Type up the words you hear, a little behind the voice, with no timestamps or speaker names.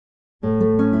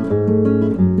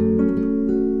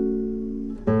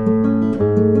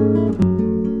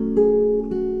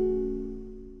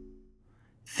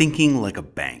Thinking like a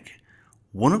bank.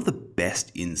 One of the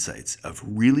best insights of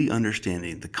really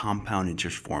understanding the compound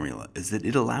interest formula is that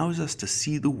it allows us to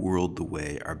see the world the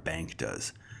way our bank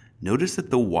does. Notice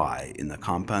that the Y in the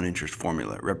compound interest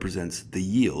formula represents the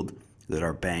yield that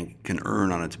our bank can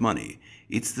earn on its money.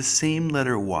 It's the same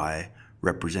letter Y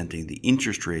representing the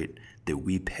interest rate that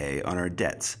we pay on our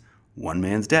debts. One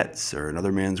man's debts are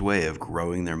another man's way of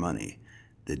growing their money.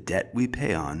 The debt we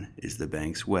pay on is the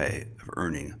bank's way of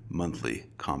earning monthly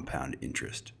compound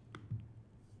interest.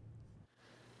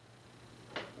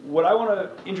 What I want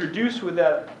to introduce with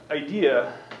that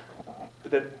idea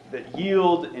that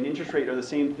yield and interest rate are the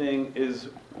same thing is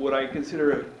what I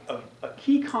consider a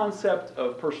key concept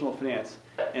of personal finance,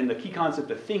 and the key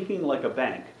concept of thinking like a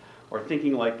bank, or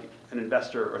thinking like an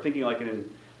investor, or thinking like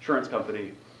an insurance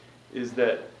company, is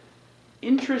that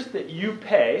interest that you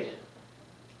pay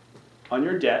on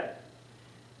your debt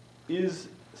is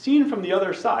seen from the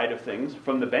other side of things,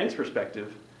 from the bank's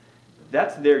perspective.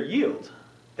 That's their yield.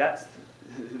 That's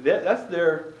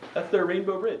their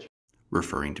rainbow bridge.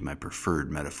 Referring to my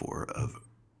preferred metaphor of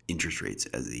interest rates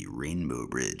as the rainbow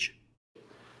bridge.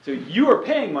 So you are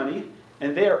paying money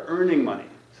and they are earning money.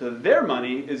 So their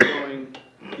money is going,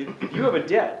 if you have a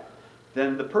debt,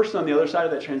 then the person on the other side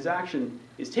of that transaction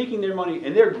is taking their money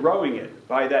and they're growing it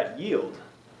by that yield.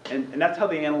 And that's how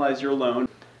they analyze your loan.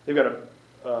 They've got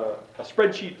a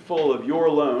spreadsheet full of your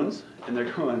loans, and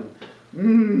they're going,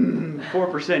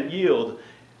 4% yield.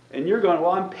 And you're going,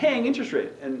 well, I'm paying interest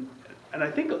rate. And I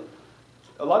think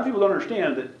a lot of people don't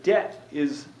understand that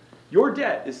your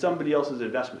debt is somebody else's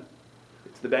investment.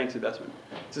 It's the bank's investment.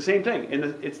 It's the same thing. And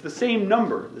it's the same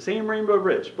number, the same rainbow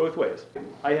bridge, both ways. In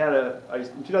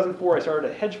 2004, I started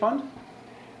a hedge fund,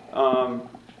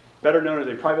 better known as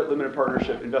a private limited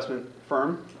partnership investment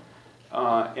firm.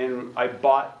 And I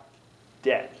bought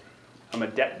debt. I'm a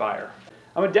debt buyer.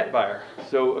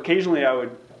 So occasionally I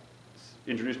would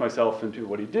introduce myself and people,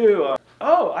 what do you do?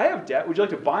 Oh, I have debt. Would you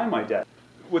like to buy my debt?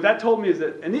 What that told me is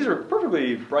that, and these are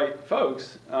perfectly bright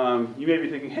folks, you may be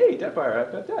thinking, hey, debt buyer,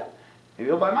 I've got debt. Maybe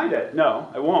you'll buy my debt. No,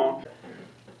 I won't.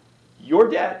 Your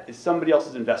debt is somebody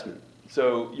else's investment.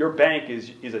 So your bank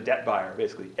is a debt buyer,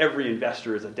 basically. Every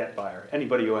investor is a debt buyer.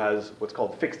 Anybody who has what's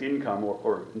called fixed income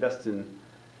or invests in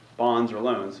bonds or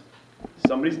loans,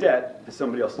 somebody's debt is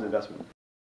somebody else's investment.